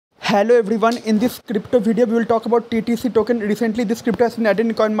Hello everyone, in this crypto video we will talk about TTC token. Recently this crypto has been added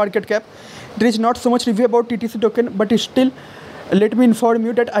in CoinMarketCap. There is not so much review about TTC token, but still let me inform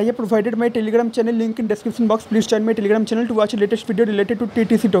you that I have provided my Telegram channel link in description box. Please join my Telegram channel to watch the latest video related to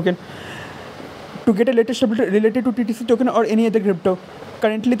TTC token. To get a latest update related to TTC token or any other crypto.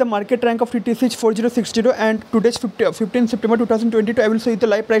 Currently the market rank of TTC is 4060 and today's 15 September 2022 I will show you the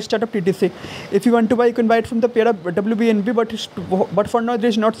live price chart of TTC. If you want to buy, you can buy it from the pair of WBNB, but for now there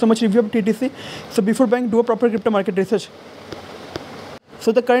is not so much review of TTC. So before buying, do a proper crypto market research.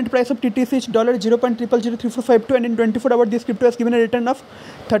 So the current price of TTC is $0.003452 and in 24 hours this crypto has given a return of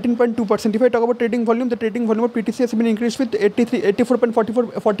 13.2%. If I talk about trading volume, the trading volume of TTC has been increased with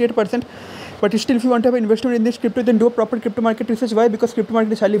 84.48%. But still, if you want to have an investment in this crypto, then do a proper crypto market research. Why? Because crypto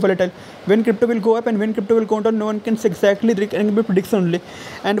market is highly volatile. When crypto will go up and when crypto will go down, no one can exactly predict only.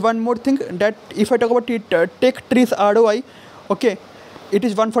 And one more thing, that if I talk about TechTress ROI, okay, it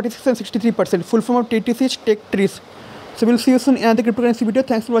is 146 and 63%. Full form of TTC is TechTress. So we'll see you soon in another cryptocurrency video.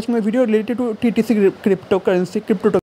 Thanks for watching my video related to TTC cryptocurrency.